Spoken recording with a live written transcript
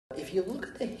if you look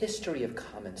at the history of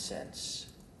common sense,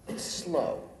 it's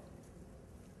slow.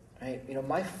 Right? You know,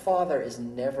 my father is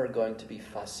never going to be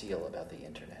facile about the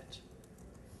internet.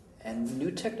 And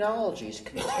new technologies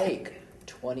can take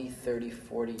 20, 30,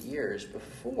 40 years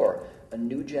before a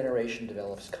new generation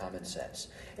develops common sense.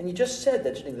 And you just said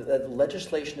that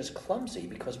legislation is clumsy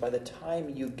because by the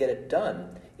time you get it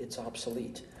done, it's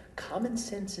obsolete. Common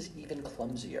sense is even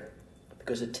clumsier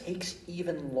because it takes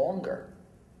even longer.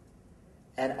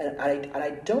 And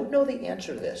I don't know the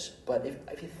answer to this, but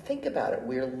if you think about it,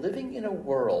 we're living in a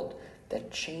world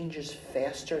that changes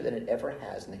faster than it ever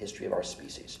has in the history of our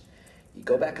species. You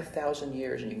go back 1,000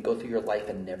 years and you can go through your life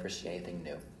and never see anything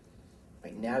new.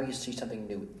 Right now you see something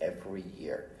new every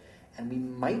year. And we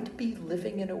might be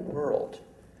living in a world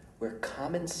where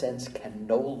common sense can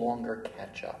no longer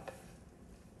catch up,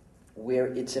 where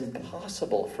it's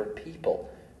impossible for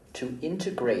people to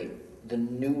integrate the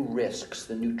new risks,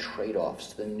 the new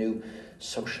trade-offs, the new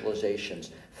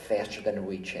socializations faster than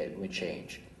we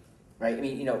change. Right? I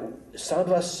mean, you know, some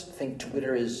of us think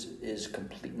Twitter is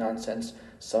complete nonsense.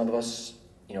 Some of us,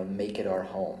 you know, make it our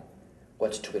home.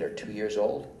 What's Twitter, 2 years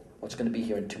old? What's going to be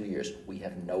here in 2 years? We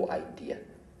have no idea.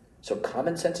 So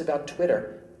common sense about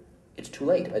Twitter, it's too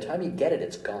late. By the time you get it,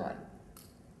 it's gone.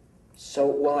 So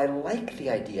while I like the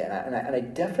idea, and I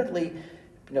definitely,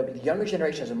 you know, the younger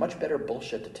generation has a much better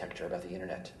bullshit detector about the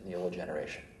internet than the older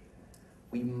generation.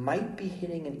 We might be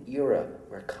hitting an era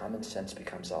where common sense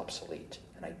becomes obsolete,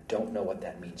 and I don't know what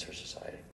that means for society.